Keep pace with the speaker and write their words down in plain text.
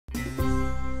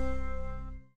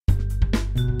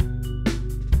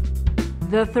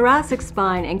The thoracic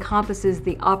spine encompasses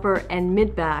the upper and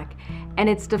mid-back, and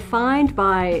it's defined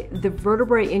by the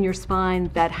vertebrae in your spine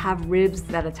that have ribs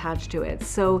that attach to it.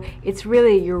 So it's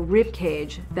really your rib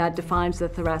cage that defines the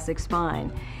thoracic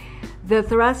spine. The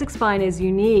thoracic spine is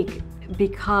unique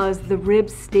because the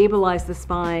ribs stabilize the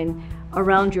spine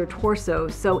around your torso,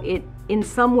 so it in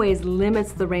some ways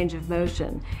limits the range of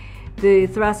motion. The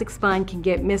thoracic spine can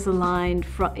get misaligned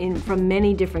from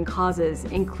many different causes,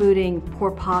 including poor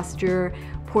posture,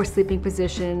 poor sleeping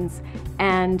positions,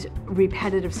 and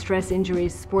repetitive stress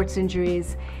injuries, sports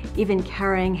injuries, even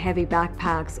carrying heavy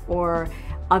backpacks or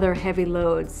other heavy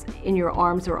loads in your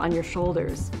arms or on your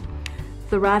shoulders.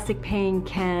 Thoracic pain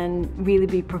can really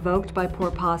be provoked by poor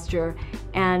posture,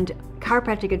 and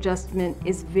chiropractic adjustment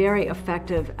is very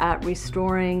effective at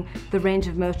restoring the range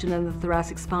of motion in the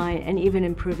thoracic spine and even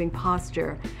improving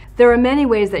posture. There are many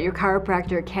ways that your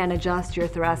chiropractor can adjust your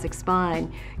thoracic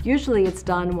spine. Usually it's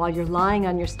done while you're lying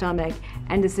on your stomach,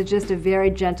 and it's just a very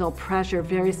gentle pressure,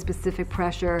 very specific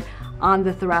pressure on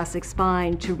the thoracic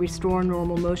spine to restore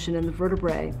normal motion in the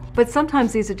vertebrae. But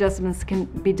sometimes these adjustments can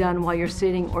be done while you're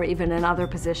sitting or even in other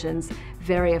positions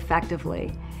very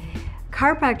effectively.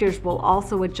 Chiropractors will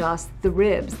also adjust the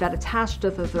ribs that attach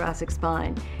to the thoracic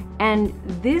spine. And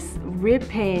this rib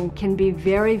pain can be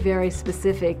very, very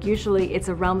specific. Usually it's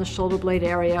around the shoulder blade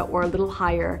area or a little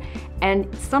higher. And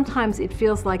sometimes it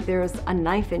feels like there's a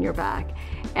knife in your back.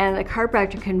 And a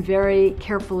chiropractor can very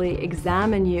carefully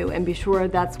examine you and be sure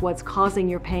that's what's causing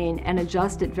your pain and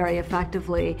adjust it very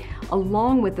effectively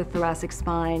along with the thoracic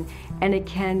spine. And it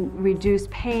can reduce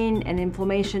pain and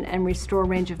inflammation and restore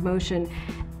range of motion.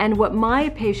 And what my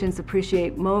patients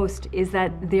appreciate most is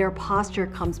that their posture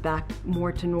comes back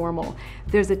more to normal.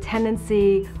 There's a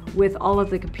tendency with all of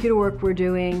the computer work we're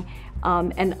doing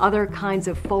and other kinds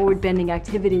of forward bending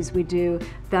activities we do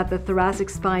that the thoracic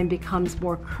spine becomes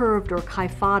more curved or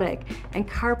kyphotic. And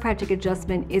chiropractic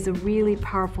adjustment is a really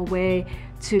powerful way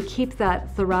to keep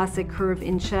that thoracic curve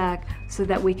in check so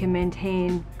that we can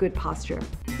maintain good posture.